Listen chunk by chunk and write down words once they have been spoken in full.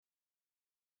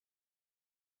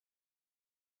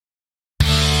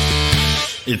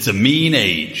It's a mean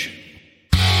age.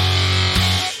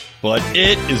 But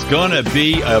it is going to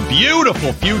be a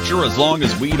beautiful future as long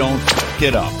as we don't f***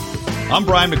 it up. I'm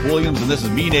Brian McWilliams, and this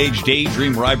is Mean Age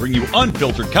Daydream, where I bring you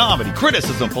unfiltered comedy,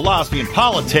 criticism, philosophy, and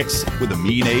politics with a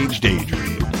Mean Age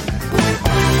Daydream.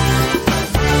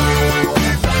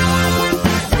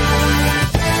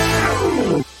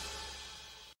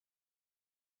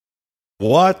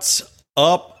 What's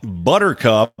up,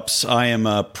 buttercups? I am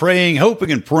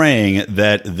hoping and praying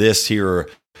that this here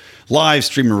live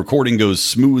stream and recording goes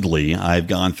smoothly. I've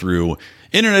gone through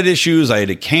internet issues. I had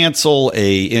to cancel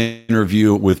a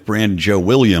interview with Brandon Joe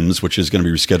Williams, which is going to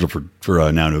be rescheduled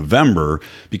for now November,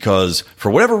 because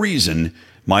for whatever reason,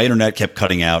 my internet kept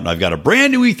cutting out, and I've got a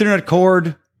brand new Ethernet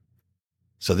cord.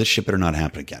 So this shit better not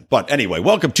happen again. But anyway,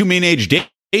 welcome to Mean Age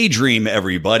Daydream,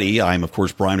 everybody. I'm, of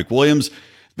course, Brian McWilliams.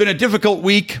 It's been a difficult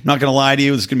week. I'm not going to lie to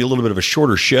you. This is going to be a little bit of a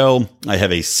shorter show. I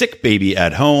have a sick baby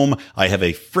at home. I have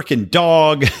a freaking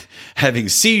dog having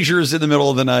seizures in the middle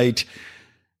of the night.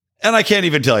 And I can't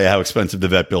even tell you how expensive the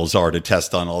vet bills are to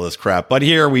test on all this crap. But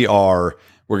here we are.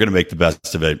 We're going to make the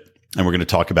best of it. And we're going to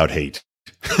talk about hate.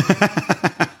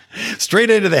 Straight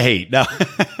into the hate. Now,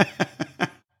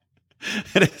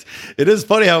 it is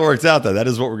funny how it works out, though. That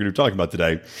is what we're going to be talking about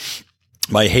today.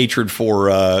 My hatred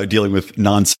for dealing with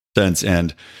nonsense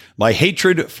and my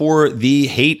hatred for the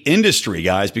hate industry,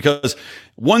 guys, because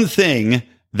one thing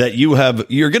that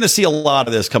you're going to see a lot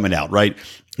of this coming out, right?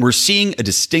 We're seeing a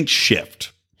distinct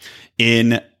shift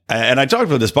in, and I talked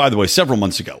about this, by the way, several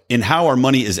months ago, in how our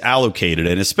money is allocated,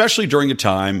 and especially during a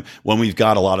time when we've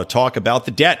got a lot of talk about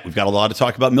the debt. We've got a lot of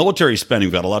talk about military spending.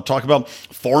 We've got a lot of talk about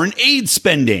foreign aid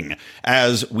spending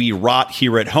as we rot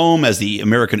here at home, as the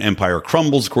American empire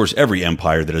crumbles. Of course, every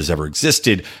empire that has ever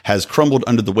existed has crumbled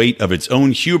under the weight of its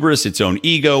own hubris, its own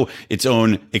ego, its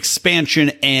own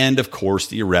expansion, and of course,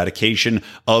 the eradication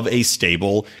of a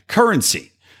stable currency.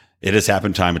 It has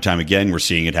happened time and time again. We're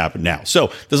seeing it happen now.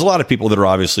 So there's a lot of people that are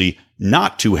obviously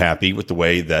not too happy with the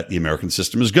way that the American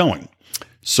system is going.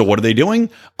 So what are they doing?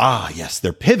 Yes,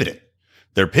 they're pivoting.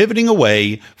 They're pivoting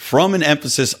away from an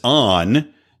emphasis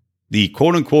on the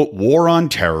quote unquote war on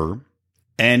terror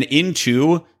and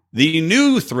into the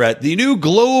new threat, the new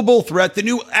global threat, the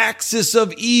new axis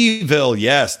of evil.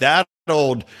 Yes, that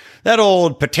old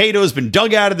potato has been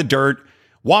dug out of the dirt,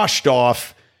 washed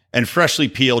off, and freshly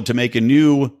peeled to make a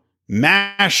new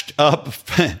mashed up.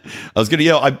 I was going to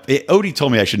yell. Odie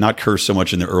told me I should not curse so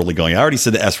much in the early going. I already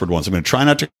said the S word once. I'm going to try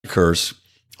not to curse.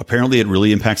 Apparently, it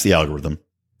really impacts the algorithm.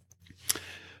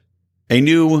 A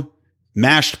new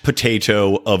mashed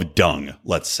potato of dung,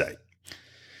 let's say.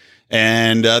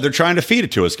 And they're trying to feed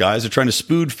it to us, guys. They're trying to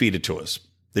spoon feed it to us.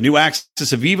 The new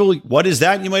axis of evil. What is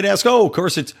that? You might ask. Oh, of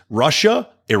course, it's Russia,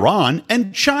 Iran,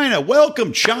 and China.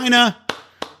 Welcome, China.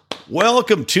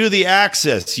 Welcome to the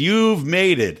Axis. You've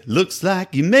made it. Looks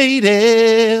like you made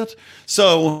it.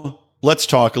 So let's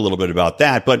talk a little bit about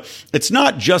that. But it's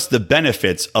not just the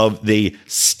benefits of the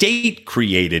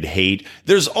state-created hate.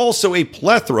 There's also a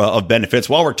plethora of benefits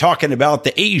while we're talking about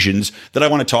the Asians that I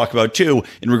want to talk about, too,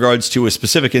 in regards to a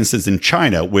specific instance in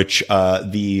China, which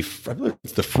the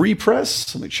Free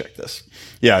Press. Let me check this.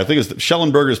 Yeah, I think it's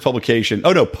Schellenberger's publication.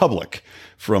 Oh, no, Public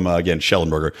from, again,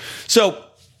 Schellenberger. So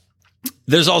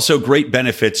there's also great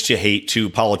benefits to hate to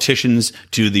politicians,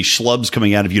 to the schlubs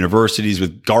coming out of universities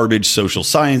with garbage social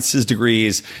sciences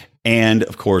degrees, and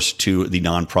of course to the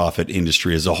nonprofit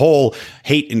industry as a whole,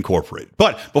 Hate Incorporated.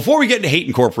 But before we get into Hate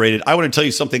Incorporated, I want to tell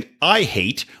you something I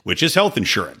hate, which is health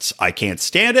insurance. I can't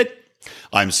stand it.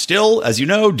 I'm still, as you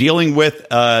know, dealing with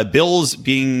bills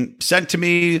being sent to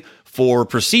me for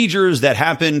procedures that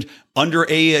happened under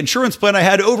a insurance plan I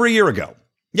had over a year ago.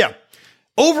 Yeah,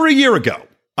 over a year ago.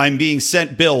 I'm being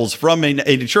sent bills from an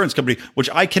insurance company, which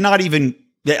I don't have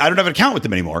an account with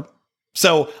them anymore.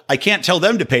 So I can't tell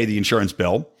them to pay the insurance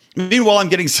bill. Meanwhile, I'm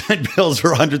getting sent bills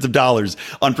for hundreds of dollars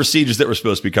on procedures that were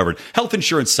supposed to be covered. Health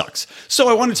insurance sucks. So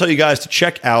I want to tell you guys to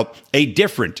check out a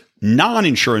different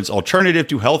non-insurance alternative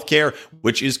to healthcare,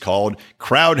 which is called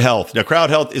Crowd Health. Now, Crowd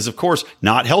Health is, of course,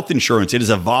 not health insurance. It is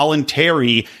a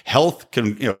voluntary health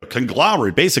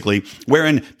conglomerate, basically,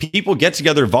 wherein people get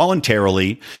together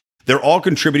voluntarily. They're all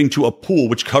contributing to a pool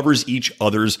which covers each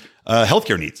other's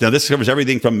healthcare needs. Now, this covers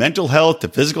everything from mental health to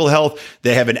physical health.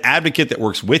 They have an advocate that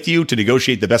works with you to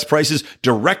negotiate the best prices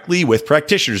directly with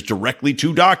practitioners, directly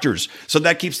to doctors. So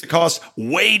that keeps the costs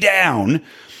way down.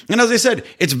 And as I said,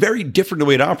 it's very different the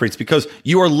way it operates because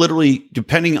you are literally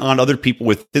depending on other people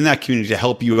within that community to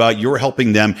help you out. You're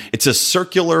helping them. It's a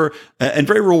circular and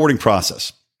very rewarding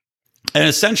process. And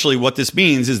essentially what this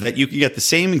means is that you can get the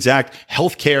same exact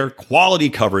healthcare quality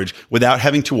coverage without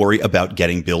having to worry about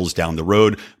getting bills down the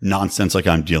road, nonsense like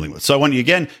I'm dealing with. So I want you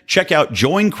again, check out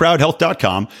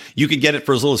joincrowdhealth.com. You can get it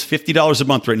for as little as $50 a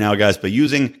month right now, guys, by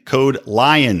using code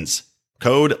LIONS.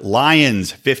 Code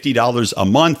LIONS, $50 a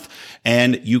month,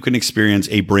 and you can experience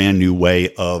a brand new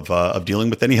way of dealing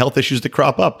with any health issues that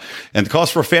crop up. And the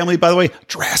cost for a family, by the way,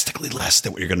 drastically less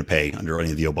than what you're going to pay under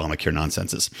any of the Obamacare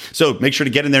nonsenses. So make sure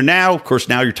to get in there now. Of course,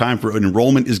 now your time for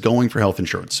enrollment is going for health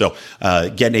insurance. So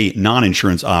get a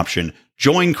non-insurance option.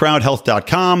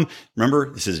 JoinCrowdHealth.com.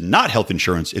 Remember, this is not health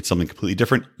insurance. It's something completely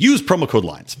different. Use promo code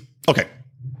LIONS. Okay.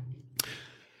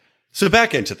 So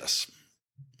back into this.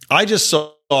 I just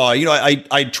saw,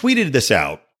 I tweeted this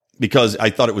out because I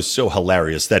thought it was so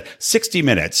hilarious that 60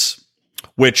 Minutes,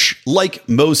 which like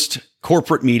most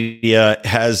corporate media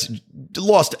has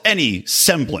lost any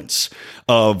semblance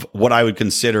of what I would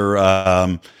consider,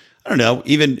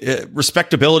 even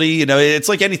respectability. It's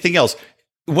like anything else.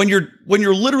 When you're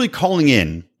literally calling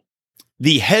in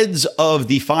the heads of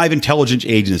the 5 intelligence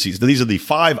agencies, these are the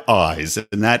 5 I's,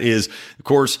 and that is, of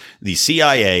course, the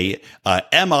CIA,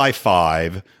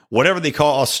 MI5, whatever they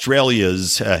call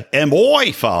Australia's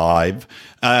MI5,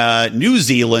 New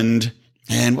Zealand,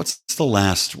 and what's the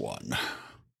last one?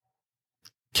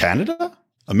 Canada?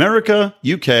 America,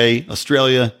 UK,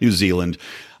 Australia, New Zealand.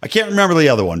 I can't remember the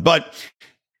other one, but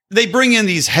they bring in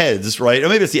these heads, right? Or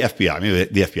maybe it's the FBI. Maybe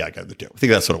the FBI got the deal. I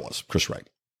think that's what it was, Chris Wright.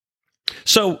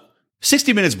 So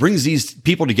 60 Minutes brings these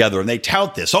people together and they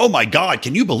tout this. Oh my God,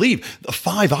 can you believe the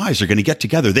 5 Eyes are going to get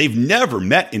together? They've never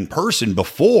met in person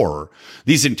before,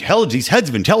 these heads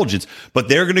of intelligence, but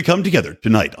they're going to come together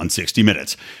tonight on 60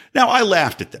 Minutes. Now, I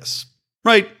laughed at this,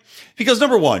 right? Because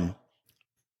number one,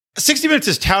 60 Minutes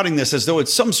is touting this as though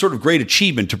it's some sort of great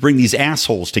achievement to bring these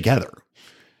assholes together.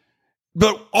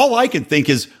 But all I can think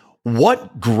is,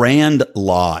 what grand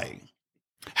lie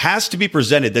has to be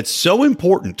presented that's so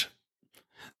important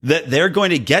that they're going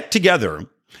to get together,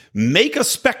 make a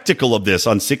spectacle of this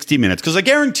on 60 Minutes? Because I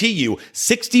guarantee you,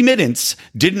 60 Minutes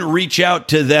didn't reach out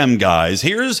to them, guys.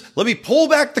 Let me pull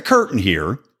back the curtain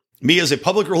here, me as a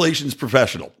public relations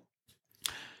professional.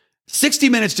 60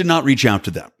 Minutes did not reach out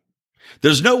to them.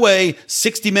 There's no way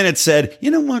 60 Minutes said, you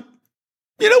know what?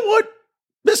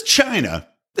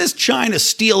 This China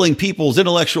stealing people's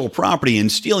intellectual property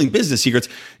and stealing business secrets,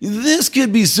 this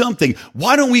could be something.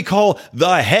 Why don't we call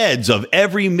the heads of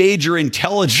every major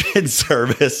intelligence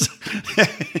service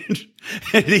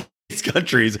in these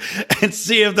countries and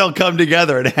see if they'll come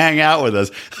together and hang out with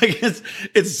us?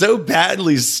 It's so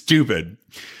badly stupid.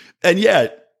 And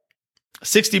yet,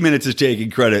 60 Minutes is taking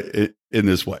credit in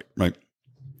this way, right?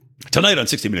 Tonight on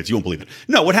 60 Minutes, you won't believe it.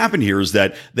 No, what happened here is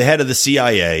that the head of the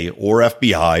CIA or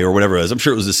FBI or whatever it is, I'm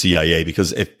sure it was the CIA,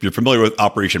 because if you're familiar with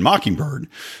Operation Mockingbird,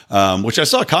 which I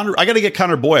saw I got to get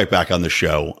Connor Boyack back on the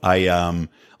show. I'll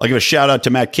give a shout out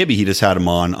to Matt Kibbe. He just had him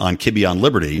on Kibbe on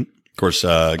Liberty, of course,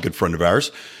 a good friend of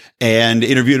ours, and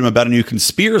interviewed him about a new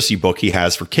conspiracy book he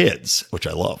has for kids, which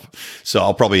I love. So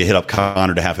I'll probably hit up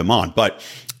Connor to have him on. But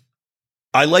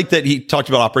I like that he talked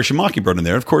about Operation Mockingbird in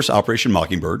there. Of course, Operation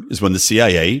Mockingbird is when the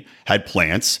CIA had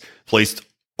plants placed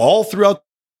all throughout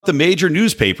the major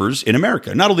newspapers in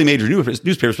America. Not only major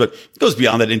newspapers, but it goes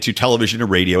beyond that into television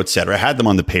and radio, et cetera. Had them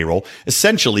on the payroll,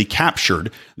 essentially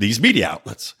captured these media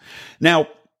outlets. Now,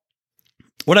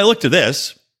 when I looked at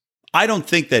this, I don't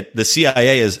think that the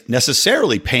CIA is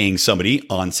necessarily paying somebody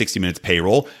on 60 Minutes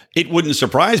payroll. It wouldn't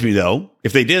surprise me, though,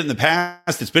 if they did in the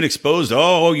past. It's been exposed.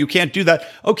 Oh, you can't do that.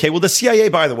 Okay, well, the CIA,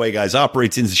 by the way, guys,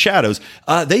 operates in the shadows.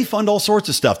 They fund all sorts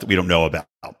of stuff that we don't know about.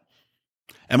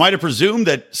 Am I to presume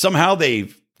that somehow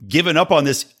they've given up on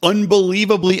this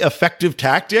unbelievably effective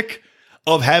tactic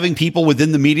of having people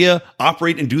within the media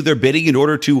operate and do their bidding in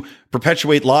order to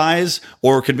perpetuate lies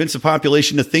or convince the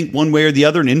population to think one way or the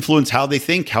other and influence how they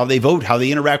think, how they vote, how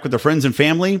they interact with their friends and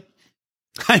family?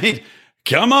 I mean,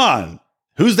 come on.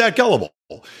 Who's that gullible?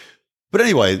 But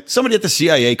anyway, somebody at the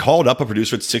CIA called up a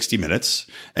producer at 60 Minutes,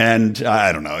 and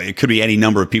I don't know, it could be any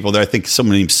number of people there. I think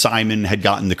someone named Simon had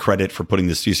gotten the credit for putting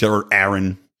this together, or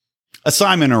Aaron, a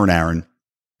Simon or an Aaron,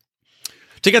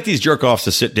 to get these jerk-offs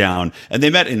to sit down. And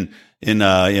they met in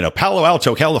Palo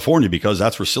Alto, California, because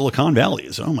that's where Silicon Valley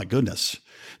is. Oh my goodness.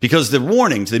 Because the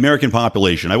warning to the American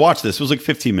population, I watched this, it was like a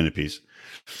 15-minute piece,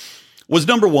 was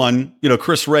number one,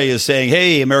 Chris Wray is saying,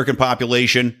 hey, American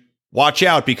population, watch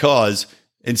out, because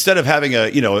instead of having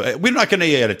we're not going to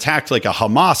get attacked like a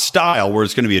Hamas style where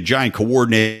it's going to be a giant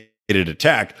coordinated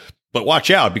attack. But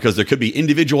watch out, because there could be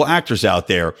individual actors out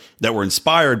there that were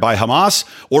inspired by Hamas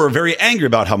or are very angry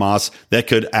about Hamas that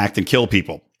could act and kill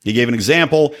people. He gave an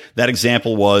example. That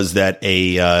example was that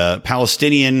a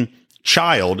Palestinian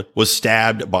child was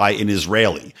stabbed by an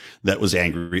Israeli that was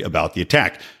angry about the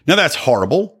attack. Now, that's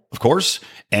horrible, of course,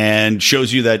 and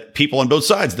shows you that people on both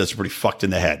sides, that's pretty fucked in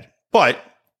the head. But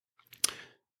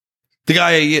the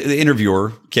guy, the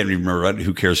interviewer, can't even remember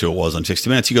who cares who it was on 60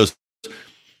 Minutes. He goes,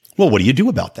 well, what do you do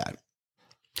about that?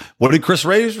 What did Chris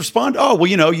Wray respond? Oh, well,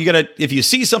 you got to, if you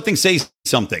see something, say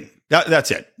something. That's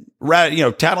it.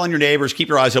 Tattle on your neighbors, keep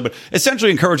your eyes open.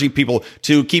 Essentially encouraging people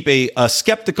to keep a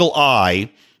skeptical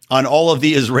eye on all of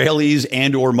the Israelis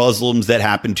and or Muslims that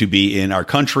happen to be in our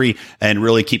country, and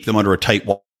really keep them under a tight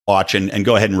watch and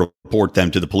go ahead and report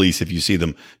them to the police if you see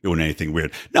them doing anything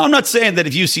weird. Now, I'm not saying that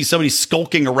if you see somebody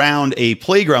skulking around a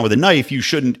playground with a knife, you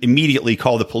shouldn't immediately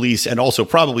call the police and also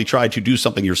probably try to do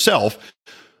something yourself.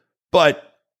 But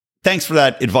thanks for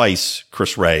that advice,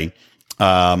 Chris Wray,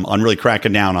 on really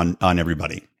cracking down on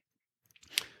everybody.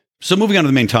 So moving on to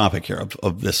the main topic here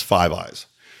of this Five Eyes.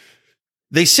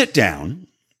 They sit down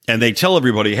and they tell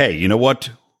everybody, hey, you know what?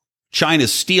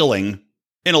 China's stealing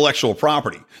intellectual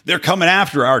property. They're coming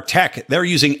after our tech. They're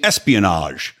using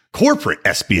espionage, corporate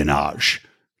espionage,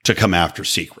 to come after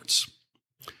secrets.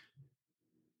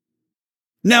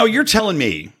 Now, you're telling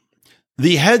me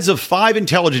the heads of 5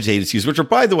 intelligence agencies, which are,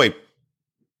 by the way,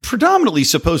 predominantly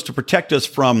supposed to protect us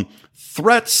from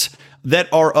threats that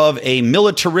are of a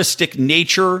militaristic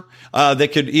nature,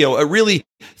 that could, really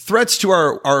threats to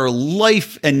our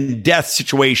life and death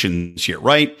situations here,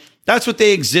 right? That's what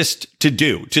they exist to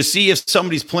do, to see if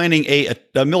somebody's planning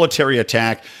a military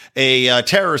attack, a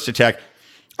terrorist attack.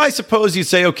 I suppose you'd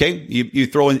say, okay, you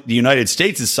throw in the United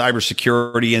States'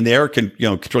 cybersecurity in there,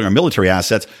 controlling our military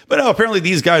assets. But no, apparently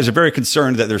these guys are very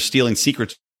concerned that they're stealing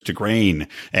secrets to grain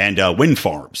and wind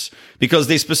farms, because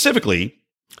they specifically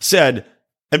said,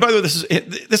 and by the way,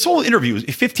 this whole interview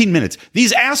is 15 minutes.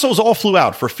 These assholes all flew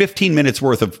out for 15 minutes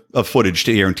worth of footage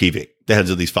to air on TV, the heads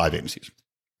of these 5 agencies.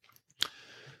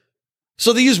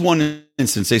 So they use one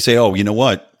instance. They say, oh, you know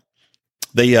what?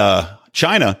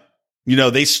 China,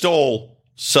 they stole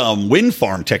some wind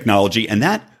farm technology, and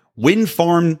that wind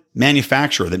farm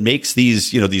manufacturer that makes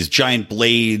these giant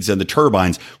blades and the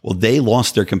turbines, well, they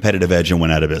lost their competitive edge and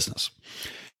went out of business.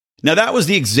 Now, that was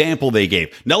the example they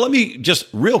gave. Now, let me just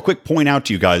real quick point out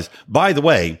to you guys, by the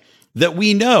way, that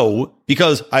we know,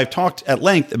 because I've talked at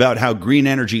length about how green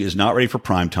energy is not ready for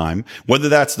prime time, whether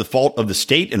that's the fault of the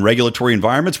state and regulatory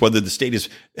environments, whether the state is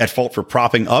at fault for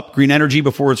propping up green energy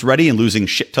before it's ready and losing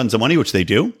shit tons of money, which they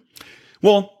do.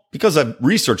 Well, because I've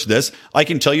researched this, I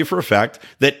can tell you for a fact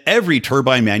that every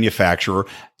turbine manufacturer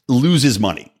loses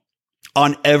money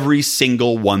on every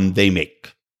single one they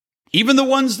make. Even the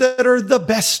ones that are the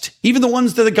best, even the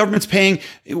ones that the government's paying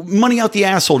money out the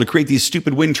asshole to create these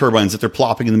stupid wind turbines that they're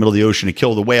plopping in the middle of the ocean to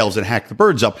kill the whales and hack the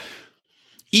birds up.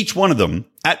 Each one of them,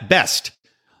 at best,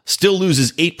 still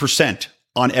loses 8%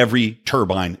 on every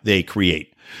turbine they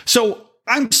create. So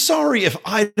I'm sorry if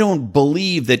I don't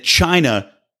believe that China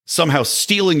somehow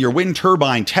stealing your wind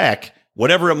turbine tech,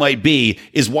 whatever it might be,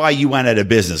 is why you went out of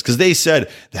business. Because they said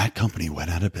that company went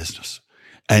out of business.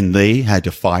 And they had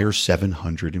to fire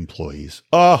 700 employees.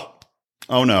 Oh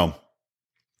no.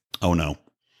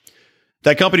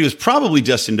 That company was probably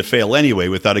destined to fail anyway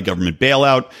without a government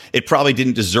bailout. It probably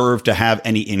didn't deserve to have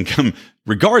any income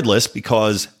regardless,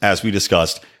 because, as we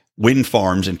discussed, wind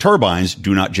farms and turbines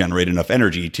do not generate enough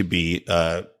energy to be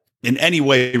in any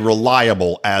way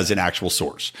reliable as an actual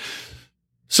source.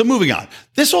 So moving on,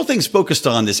 this whole thing's focused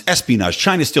on this espionage,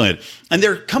 China stealing it. And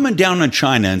they're coming down on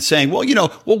China and saying, well,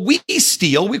 we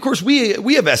steal. Of course,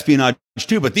 we have espionage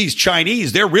too, but these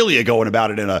Chinese, they're really going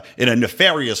about it in a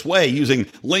nefarious way using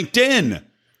LinkedIn.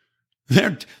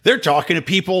 They're talking to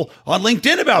people on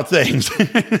LinkedIn about things.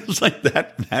 It's like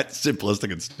that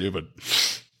simplistic and stupid.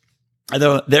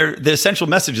 The essential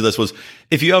message of this was,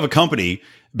 if you have a company,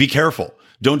 be careful.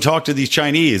 Don't talk to these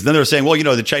Chinese. Then they're saying, well,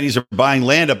 the Chinese are buying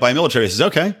land up by military bases.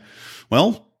 Okay,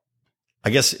 well,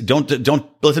 I guess don't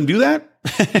let them do that.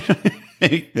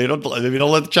 If you don't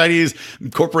let the Chinese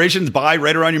corporations buy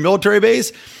right around your military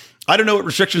base. I don't know what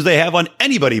restrictions they have on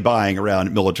anybody buying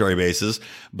around military bases,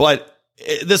 but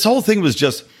this whole thing was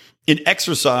just an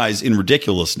exercise in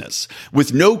ridiculousness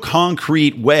with no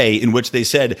concrete way in which they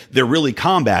said they're really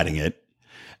combating it.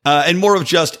 And more of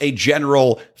just a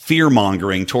general fear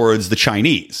mongering towards the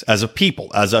Chinese as a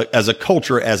people, as a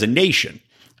culture, as a nation.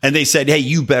 And they said, hey,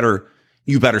 you better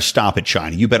stop it,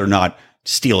 China. You better not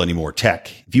steal any more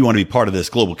tech. If you want to be part of this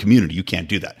global community, you can't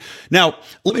do that. Now,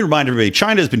 let me remind everybody,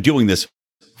 China has been doing this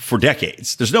for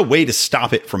decades. There's no way to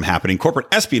stop it from happening. Corporate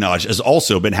espionage has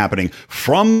also been happening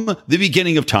from the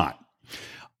beginning of time.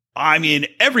 I mean,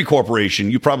 every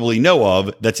corporation you probably know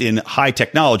of that's in high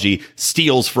technology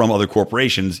steals from other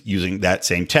corporations using that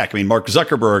same tech. I mean, Mark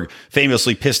Zuckerberg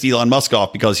famously pissed Elon Musk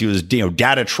off because he was,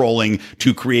 data trolling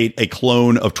to create a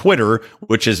clone of Twitter,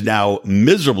 which has now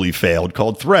miserably failed,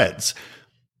 called Threads.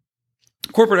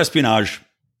 Corporate espionage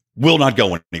will not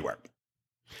go anywhere.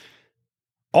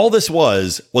 All this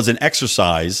was an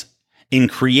exercise in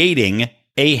creating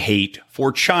a hate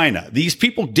for China. These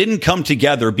people didn't come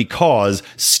together because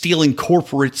stealing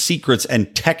corporate secrets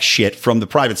and tech shit from the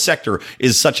private sector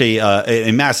is such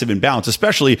a massive imbalance,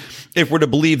 especially if we're to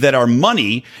believe that our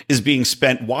money is being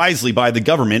spent wisely by the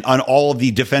government on all of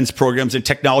the defense programs and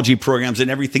technology programs and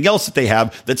everything else that they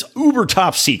have that's uber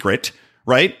top secret,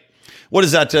 right? What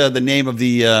is that, the name of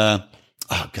the,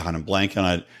 oh God, I'm blanking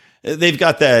on it. They've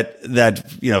got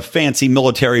that fancy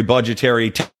military,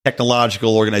 budgetary,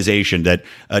 technological organization that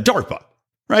DARPA,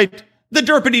 right? The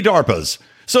derpity DARPAs.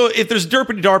 So if there's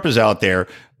derpity DARPAs out there,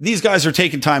 these guys are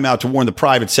taking time out to warn the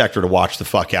private sector to watch the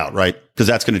fuck out, right? Because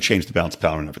that's going to change the balance of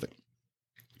power and everything.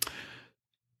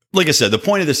 Like I said, the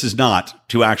point of this is not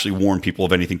to actually warn people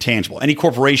of anything tangible. Any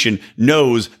corporation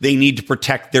knows they need to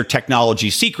protect their technology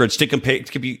secrets to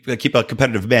keep a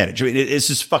competitive advantage. I mean, it's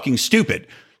just fucking stupid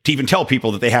to even tell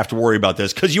people that they have to worry about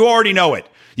this because you already know it.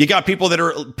 You got people that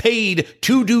are paid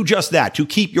to do just that, to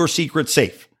keep your secrets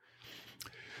safe.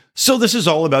 So this is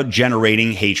all about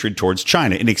generating hatred towards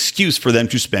China, an excuse for them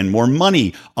to spend more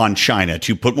money on China,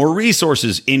 to put more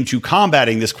resources into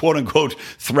combating this quote unquote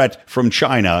threat from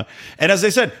China. And as I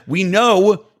said, we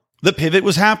know the pivot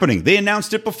was happening. They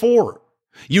announced it before.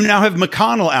 You now have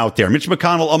McConnell out there, Mitch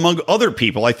McConnell, among other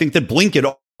people. I think that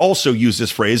Blinken also use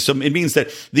this phrase. So it means that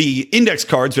the index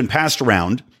card's been passed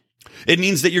around. It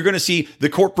means that you're going to see the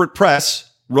corporate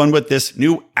press run with this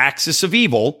new axis of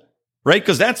evil, right?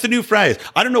 Because that's the new phrase.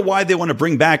 I don't know why they want to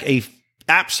bring back a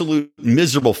absolute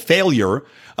miserable failure,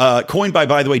 coined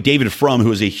by the way, David Frum,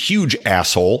 who is a huge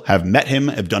asshole. Have met him,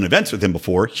 have done events with him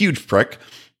before. Huge prick.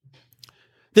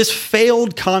 This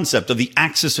failed concept of the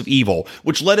axis of evil,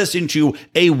 which led us into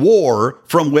a war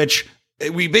from which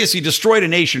we basically destroyed a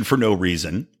nation for no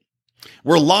reason.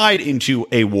 We're lied into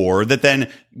a war that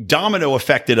then domino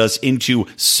affected us into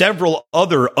several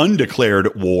other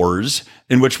undeclared wars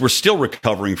in which we're still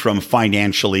recovering from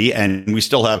financially. And we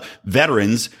still have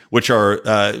veterans, which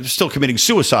are still committing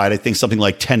suicide. I think something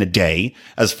like 10 a day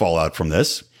as fallout from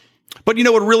this. But you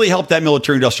know what really helped that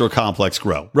military industrial complex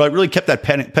grow, right? Really kept that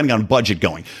Pentagon budget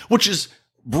going, which is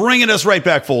bringing us right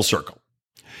back full circle.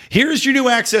 Here's your new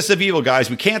axis of evil, guys.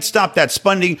 We can't stop that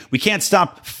spending. We can't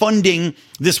stop funding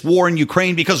this war in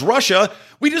Ukraine because Russia,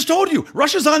 we just told you,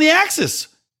 Russia's on the axis.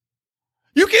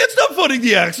 You can't stop funding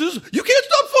the axis. You can't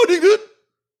stop funding it.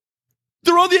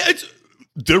 They're on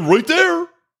they're right there. I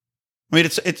mean,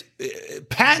 it's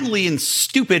patently and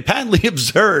stupid, patently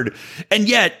absurd. And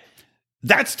yet,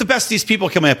 that's the best these people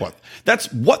come up with.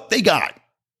 That's what they got.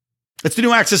 It's the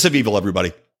new axis of evil,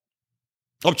 everybody.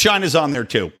 Oh, China's on there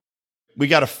too. We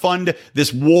got to fund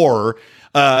this war.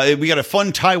 We got to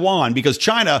fund Taiwan because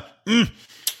China,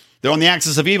 they're on the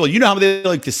axis of evil. You know how they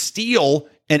like to steal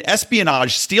and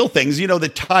steal things. You know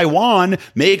that Taiwan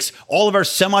makes all of our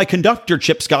semiconductor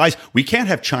chips, guys. We can't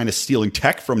have China stealing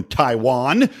tech from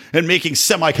Taiwan and making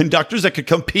semiconductors that could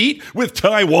compete with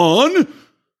Taiwan.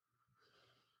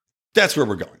 That's where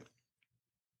we're going.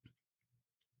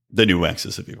 The new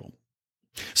axis of evil.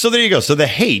 So there you go. So the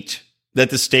hate that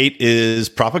the state is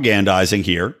propagandizing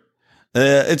here,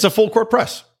 it's a full court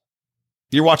press.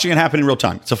 You're watching it happen in real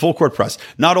time. It's a full court press.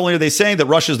 Not only are they saying that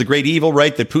Russia's the great evil,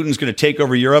 right? That Putin's going to take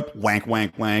over Europe. Wank,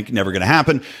 wank, wank. Never going to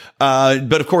happen.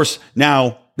 But of course,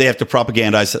 now they have to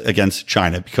propagandize against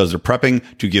China because they're prepping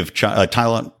to give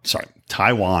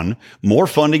Taiwan more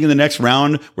funding in the next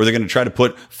round where they're going to try to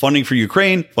put funding for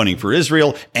Ukraine, funding for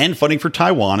Israel, and funding for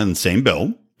Taiwan in the same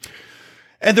bill.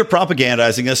 And they're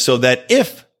propagandizing us so that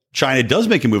if China does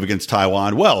make a move against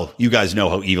Taiwan, well, you guys know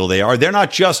how evil they are. They're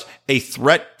not just a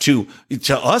threat to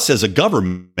us as a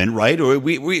government, right? Or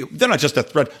they're not just a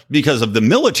threat because of the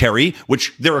military,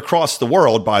 which they're across the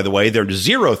world, by the way. They're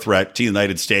zero threat to the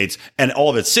United States and all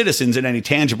of its citizens in any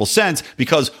tangible sense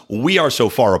because we are so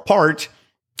far apart.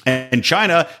 And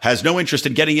China has no interest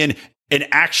in getting in an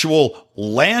actual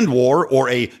land war or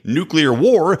a nuclear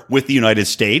war with the United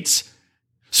States.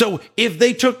 So if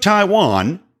they took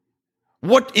Taiwan,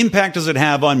 what impact does it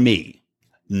have on me?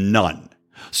 None.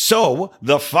 So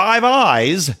the Five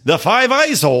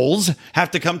Eyes holes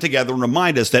have to come together and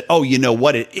remind us that, oh, you know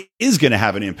what? It is going to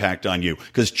have an impact on you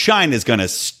because China is going to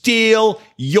steal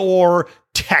your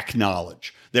tech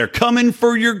knowledge. They're coming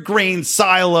for your grain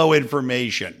silo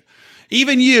information.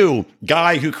 Even you,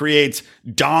 guy who creates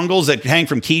dongles that hang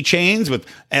from keychains with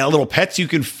little pets you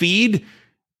can feed,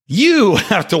 you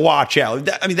have to watch out.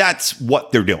 I mean, that's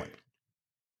what they're doing.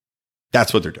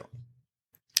 That's what they're doing.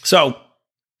 So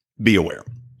be aware.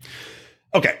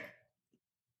 Okay,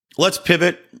 let's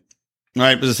pivot. All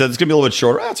right, as I said, it's going to be a little bit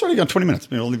shorter. It's already gone 20 minutes.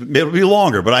 It'll be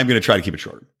longer, but I'm going to try to keep it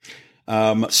shorter.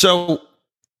 So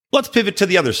let's pivot to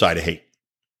the other side of hate.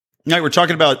 Now, we're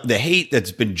talking about the hate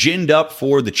that's been ginned up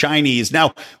for the Chinese.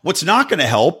 Now, what's not going to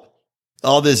help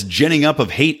all this ginning up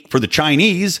of hate for the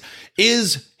Chinese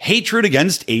is hatred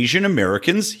against Asian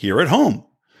Americans here at home.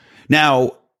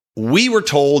 Now, we were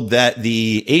told that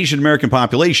the Asian American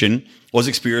population was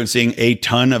experiencing a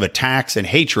ton of attacks and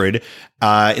hatred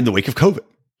in the wake of COVID.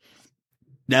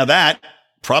 Now, that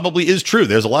probably is true.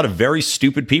 There's a lot of very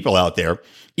stupid people out there,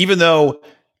 even though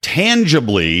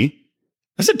tangibly,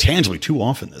 I said tangibly too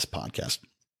often this podcast,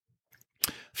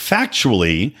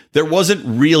 factually, there wasn't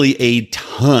really a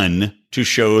ton to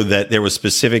show that there was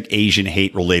specific Asian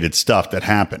hate related stuff that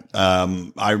happened.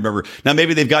 I remember, now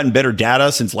maybe they've gotten better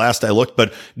data since last I looked,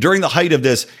 but during the height of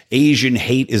this Asian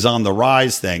hate is on the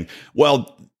rise thing,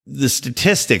 well, the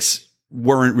statistics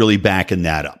weren't really backing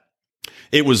that up.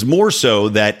 It was more so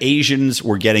that Asians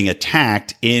were getting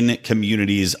attacked in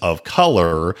communities of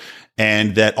color,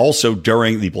 and that also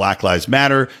during the Black Lives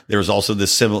Matter, there was also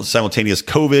this simultaneous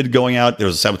COVID going out. There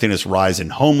was a simultaneous rise in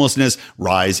homelessness,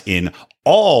 rise in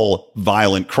all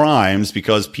violent crimes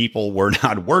because people were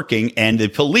not working and the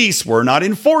police were not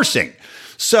enforcing.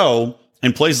 So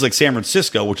in places like San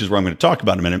Francisco, which is where I'm going to talk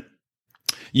about in a minute,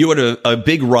 you had a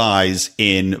big rise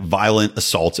in violent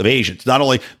assaults of Asians, not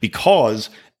only because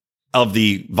of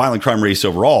the violent crime rates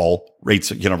overall,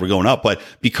 rates, were going up, but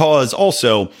because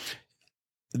also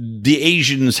the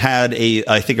Asians had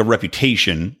I think a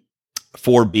reputation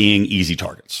for being easy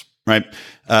targets, right?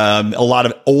 A lot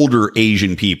of older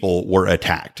Asian people were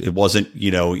attacked. It wasn't,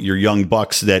 your young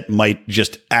bucks that might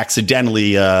just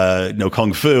accidentally know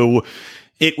Kung Fu.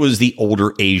 It was the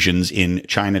older Asians in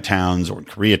Chinatowns or in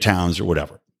Koreatowns or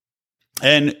whatever.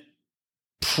 And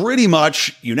pretty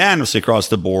much unanimously across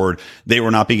the board, they were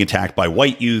not being attacked by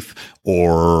white youth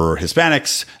or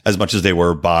Hispanics as much as they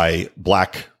were by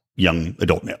black young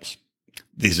adult males.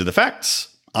 These are the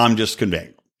facts. I'm just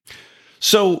conveying.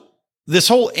 So this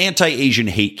whole anti-Asian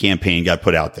hate campaign got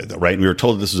put out there, though, right? And we were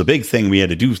told this was a big thing. We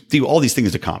had to do all these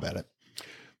things to combat it.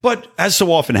 But as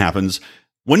so often happens,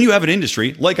 when you have an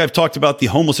industry, like I've talked about the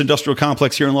homeless industrial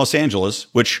complex here in Los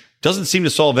Angeles, which doesn't seem to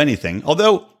solve anything,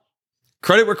 although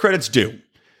credit where credit's due.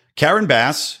 Karen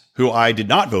Bass, who I did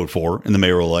not vote for in the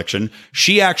mayoral election,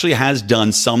 she actually has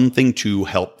done something to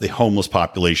help the homeless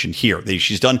population here.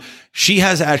 She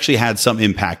has actually had some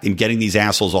impact in getting these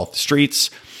assholes off the streets,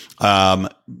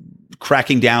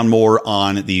 cracking down more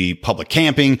on the public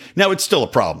camping. Now, it's still a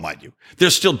problem, mind you.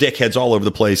 There's still dickheads all over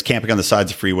the place camping on the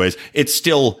sides of freeways. It's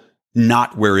still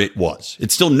not where it was.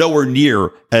 It's still nowhere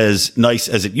near as nice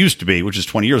as it used to be, which is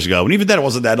 20 years ago. And even then, it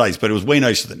wasn't that nice, but it was way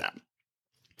nicer than that.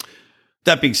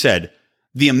 That being said,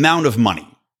 the amount of money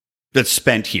that's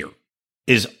spent here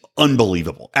is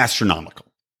unbelievable, astronomical.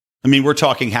 I mean, we're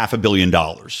talking $500 million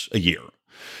a year.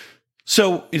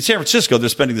 So in San Francisco, they're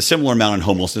spending the similar amount on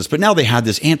homelessness, but now they had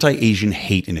this anti-Asian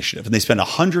hate initiative, and they spent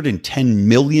 $110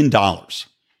 million.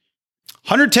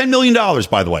 $110 million,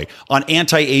 by the way, on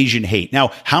anti-Asian hate.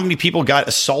 Now, how many people got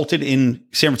assaulted in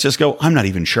San Francisco? I'm not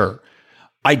even sure.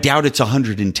 I doubt it's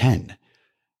 110.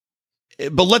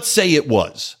 But let's say it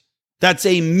was. That's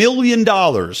 $1 million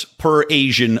per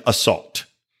Asian assault.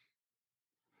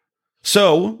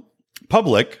 So,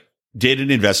 Public did an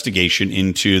investigation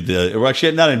into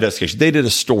not an investigation, they did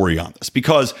a story on this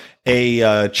because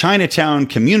a Chinatown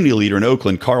community leader in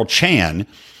Oakland, Carl Chan,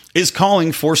 is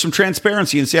calling for some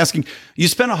transparency and is asking, you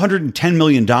spent $110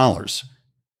 million.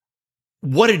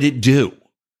 What did it do?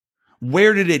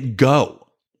 Where did it go?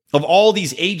 Of all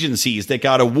these agencies that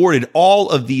got awarded all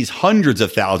of these hundreds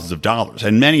of thousands of dollars,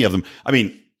 and many of them, I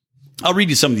mean, I'll read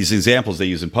you some of these examples they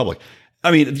use in public.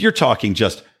 I mean, you're talking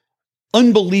just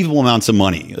unbelievable amounts of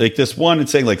money. Like this one,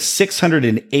 it's saying like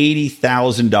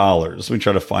 $680,000. Let me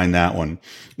try to find that one,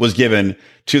 was given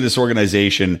to this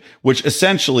organization, which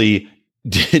essentially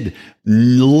did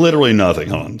literally nothing.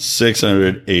 Hold on,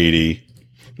 680.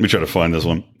 Let me try to find this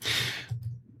one.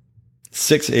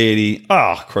 680.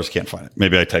 Of course I can't find it.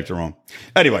 Maybe I typed it wrong.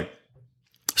 Anyway,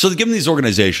 so they're giving these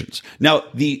organizations. Now,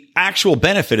 the actual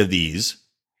benefit of these,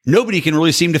 nobody can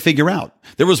really seem to figure out.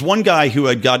 There was one guy who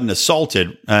had gotten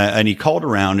assaulted and he called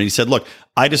around and he said, look,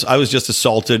 I was just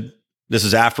assaulted. This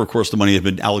is after, of course, the money had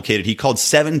been allocated. He called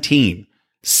 17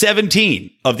 17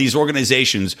 of these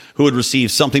organizations who had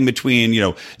received something between,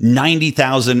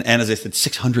 $90,000 and, as I said,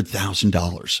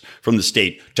 $600,000 from the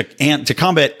state to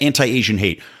combat anti-Asian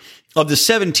hate. Of the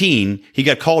 17, he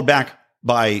got called back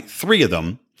by 3 of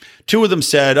them. 2 of them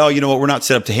said, oh, you know what? We're not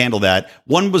set up to handle that.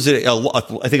 One was,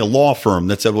 I think, a law firm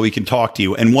that said, well, we can talk to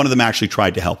you. And one of them actually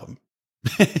tried to help him.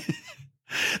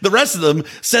 The rest of them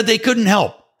said they couldn't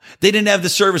help. They didn't have the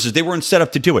services. They weren't set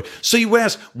up to do it. So you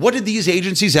ask, what did these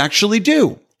agencies actually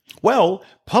do? Well,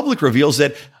 Public reveals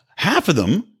that half of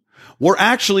them were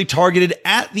actually targeted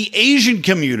at the Asian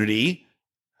community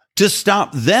to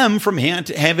stop them from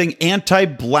having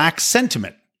anti-Black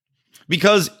sentiment.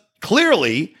 Because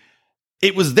clearly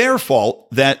it was their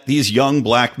fault that these young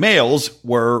Black males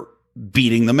were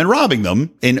beating them and robbing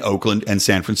them in Oakland and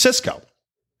San Francisco.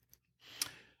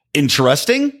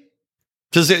 Interesting?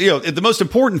 Because, the most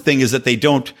important thing is that they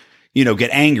don't, get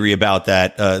angry about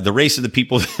that, the race of the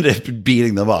people that have been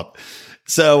beating them up.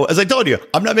 So, as I told you,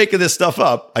 I'm not making this stuff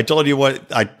up. I told you what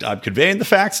I'm conveying the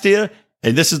facts to you,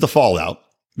 and this is the fallout.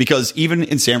 Because even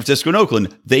in San Francisco and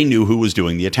Oakland, they knew who was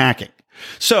doing the attacking.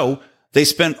 So they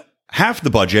spent half the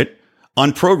budget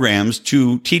on programs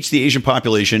to teach the Asian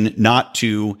population not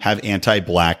to have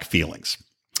anti-Black feelings.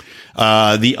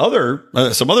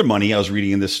 Some other money I was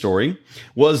reading in this story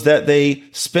was that they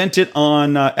spent it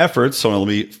on efforts. So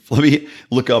let me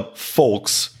look up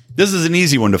folks. This is an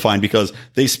easy one to find because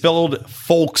they spelled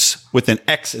folks with an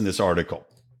X in this article.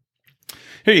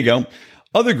 Here you go.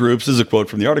 Other groups, this is a quote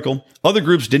from the article, other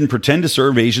groups didn't pretend to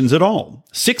serve Asians at all.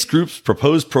 6 groups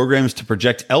proposed programs to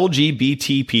project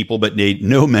LGBT people, but made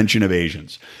no mention of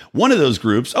Asians. One of those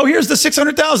groups, here's the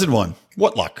 600,000 one.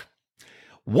 What luck.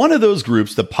 One of those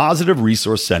groups, the Positive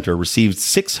Resource Center, received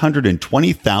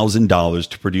 $620,000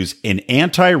 to produce an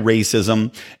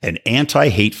anti-racism and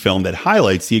anti-hate film that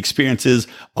highlights the experiences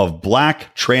of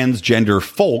Black transgender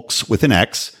folks with an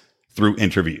X through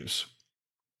interviews.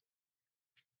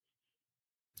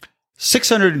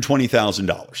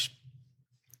 $620,000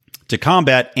 to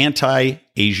combat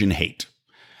anti-Asian hate.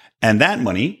 And that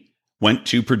money went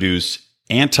to produce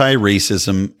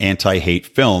anti-racism, anti-hate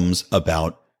films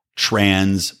about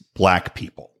trans Black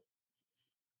people.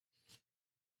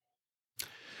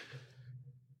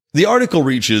 The article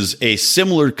reaches a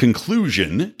similar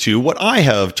conclusion to what I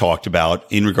have talked about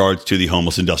in regards to the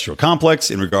homeless industrial complex,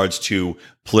 in regards to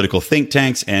political think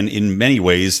tanks, and in many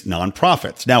ways,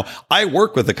 nonprofits. Now, I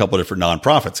work with a couple of different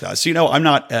nonprofits, guys. So, I'm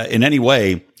not in any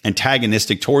way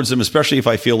antagonistic towards them, especially if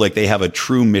I feel like they have a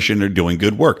true mission or doing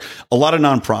good work. A lot of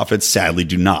nonprofits sadly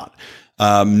do not.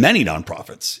 Many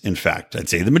nonprofits, in fact, I'd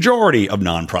say the majority of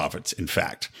nonprofits, in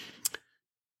fact,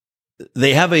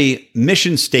 they have a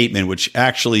mission statement, which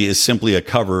actually is simply a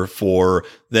cover for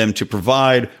them to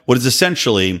provide what is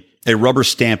essentially a rubber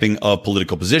stamping of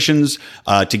political positions,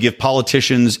 to give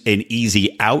politicians an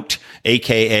easy out,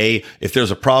 aka if there's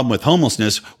a problem with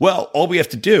homelessness, well, all we have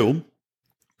to do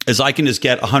is I can just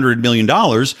get $100 million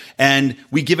and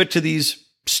we give it to these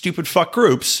stupid fuck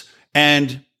groups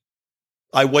and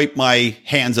I wipe my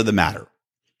hands of the matter.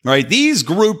 Right? These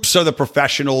groups are the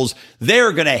professionals.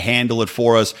 They're going to handle it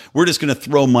for us. We're just going to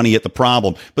throw money at the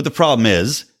problem. But the problem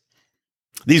is,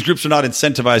 these groups are not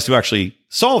incentivized to actually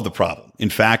solve the problem.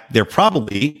 In fact, they're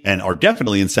probably and are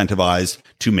definitely incentivized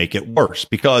to make it worse.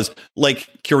 Because like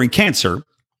curing cancer,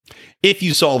 if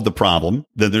you solve the problem,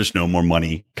 then there's no more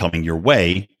money coming your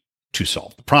way to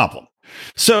solve the problem.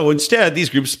 So instead, these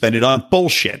groups spend it on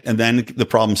bullshit. And then the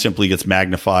problem simply gets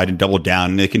magnified and doubled down.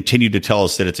 And they continue to tell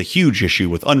us that it's a huge issue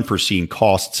with unforeseen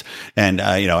costs. And,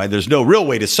 there's no real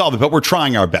way to solve it, but we're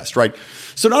trying our best, right?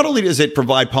 So not only does it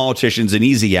provide politicians an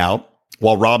easy out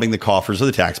while robbing the coffers of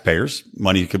the taxpayers,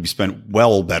 money could be spent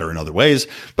well better in other ways,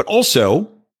 but also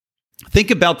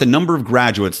think about the number of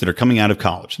graduates that are coming out of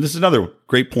college. And this is another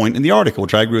great point in the article,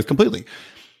 which I agree with completely.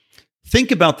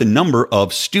 Think about the number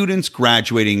of students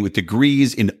graduating with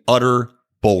degrees in utter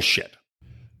bullshit.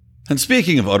 And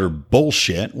speaking of utter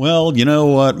bullshit, well, you know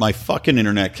what? My fucking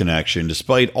internet connection,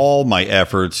 despite all my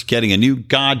efforts, getting a new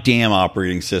goddamn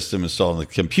operating system installed on the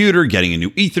computer, getting a new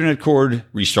Ethernet cord,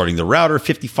 restarting the router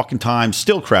 50 fucking times,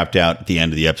 still crapped out at the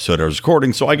end of the episode I was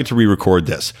recording, so I get to re-record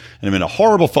this. And I'm in a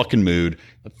horrible fucking mood.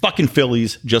 The fucking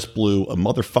Phillies just blew a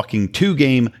motherfucking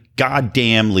 2-game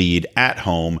goddamn lead at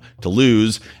home to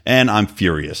lose, and I'm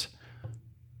furious.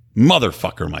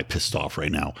 Motherfucker, am I pissed off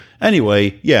right now.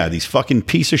 Anyway, yeah, these fucking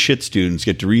piece of shit students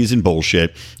get degrees in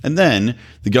bullshit, and then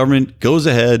the government goes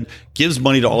ahead, gives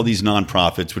money to all these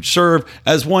nonprofits, which serve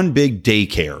as one big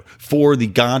daycare for the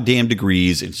goddamn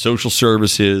degrees in social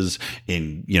services,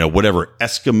 in, whatever,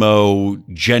 Eskimo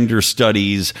gender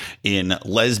studies, in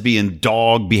lesbian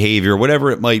dog behavior,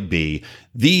 whatever it might be.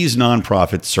 These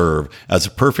nonprofits serve as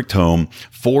a perfect home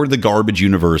for the garbage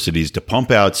universities to pump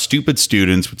out stupid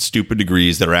students with stupid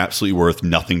degrees that are absolutely worth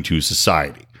nothing to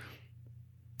society.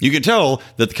 You can tell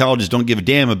that the colleges don't give a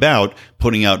damn about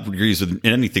putting out degrees in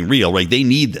anything real, right? They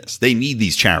need this. They need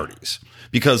these charities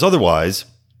because otherwise,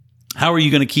 how are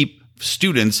you going to keep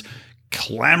students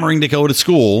clamoring to go to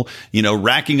school,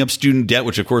 racking up student debt,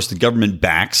 which of course the government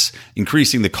backs,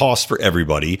 increasing the cost for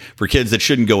everybody, for kids that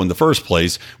shouldn't go in the first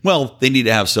place? Well, they need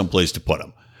to have some place to put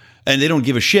them. And they don't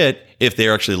give a shit if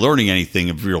they're actually learning anything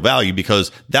of real value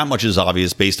because that much is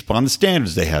obvious based upon the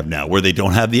standards they have now, where they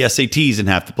don't have the SATs in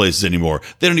half the places anymore.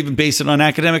 They don't even base it on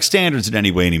academic standards in any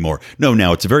way anymore. No,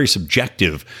 now it's a very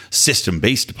subjective system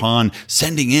based upon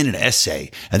sending in an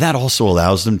essay. And that also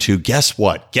allows them to, guess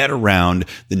what? Get around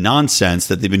the nonsense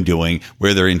that they've been doing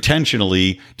where they're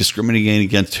intentionally discriminating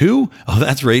against who? Oh,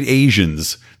 that's right,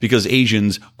 Asians, because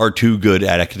Asians are too good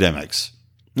at academics.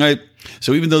 Right?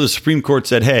 So even though the Supreme Court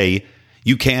said, hey,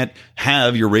 you can't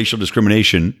have your racial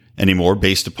discrimination anymore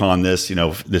based upon this,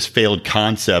 this failed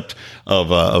concept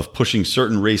of pushing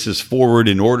certain races forward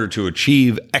in order to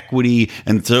achieve equity.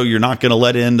 And so you're not going to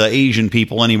let in the Asian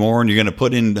people anymore. And you're going to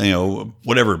put in,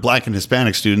 whatever, Black and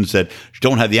Hispanic students that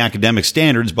don't have the academic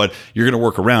standards, but you're going to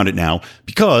work around it now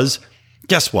because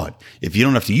guess what? If you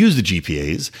don't have to use the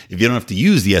GPAs, if you don't have to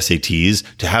use the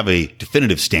SATs to have a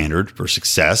definitive standard for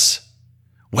success,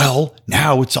 well,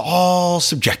 now it's all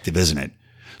subjective, isn't it?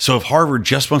 So if Harvard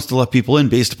just wants to let people in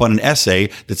based upon an essay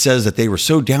that says that they were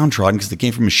so downtrodden because they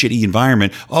came from a shitty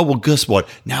environment, oh, well, guess what?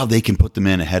 Now they can put them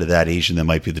in ahead of that Asian that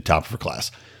might be the top of her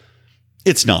class.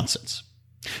 It's nonsense.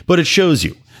 But it shows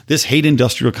you this hate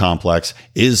industrial complex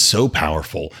is so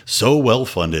powerful, so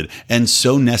well-funded, and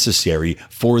so necessary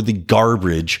for the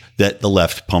garbage that the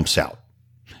left pumps out.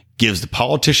 Gives the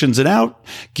politicians an out,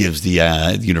 gives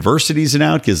the universities an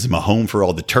out, gives them a home for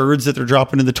all the turds that they're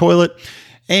dropping in the toilet,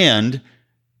 and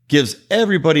gives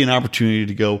everybody an opportunity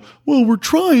to go, well, we're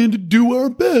trying to do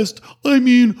our best. I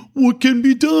mean, what can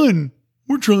be done?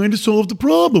 We're trying to solve the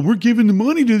problem. We're giving the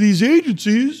money to these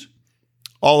agencies.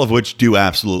 All of which do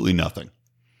absolutely nothing.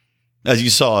 As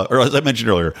you saw, or as I mentioned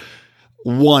earlier,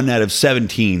 1 out of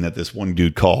 17 that this one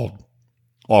dude called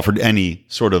offered any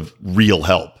sort of real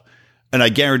help. And I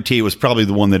guarantee it was probably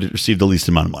the one that received the least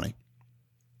amount of money.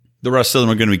 The rest of them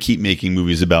are going to keep making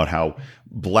movies about how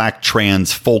black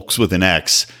trans folks with an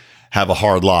X have a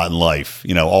hard lot in life.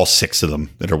 All 6 of them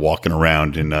that are walking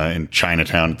around in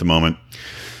Chinatown at the moment.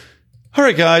 All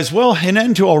right, guys. Well, an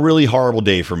end to a really horrible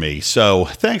day for me. So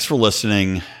thanks for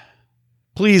listening.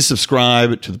 Please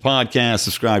subscribe to the podcast.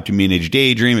 Subscribe to Mean Age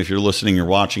Daydream. If you're listening or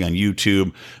watching on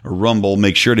YouTube or Rumble,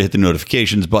 make sure to hit the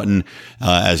notifications button.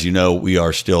 As you know, we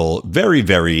are still very,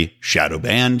 very shadow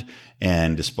banned.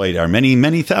 And despite our many,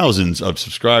 many thousands of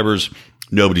subscribers,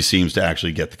 nobody seems to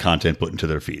actually get the content put into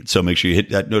their feed. So make sure you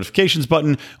hit that notifications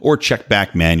button or check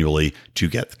back manually to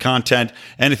get the content.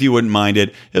 And if you wouldn't mind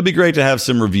it, it'd be great to have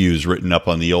some reviews written up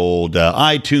on the old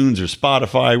iTunes or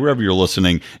Spotify, wherever you're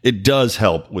listening. It does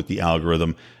help with the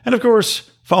algorithm. And of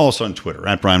course, follow us on Twitter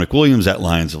at Brian McWilliams, at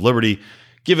Lions of Liberty.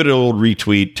 Give it an old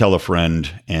retweet, tell a friend.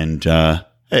 And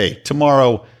hey,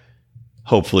 tomorrow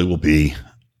hopefully will be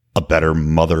a better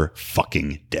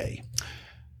motherfucking day.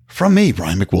 From me,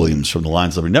 Brian McWilliams from the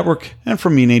Lions of Liberty Network and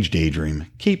from Mean Age Daydream,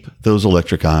 keep those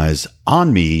electric eyes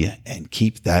on me and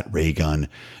keep that ray gun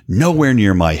nowhere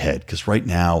near my head because right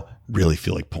now, really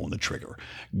feel like pulling the trigger.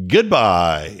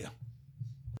 Goodbye.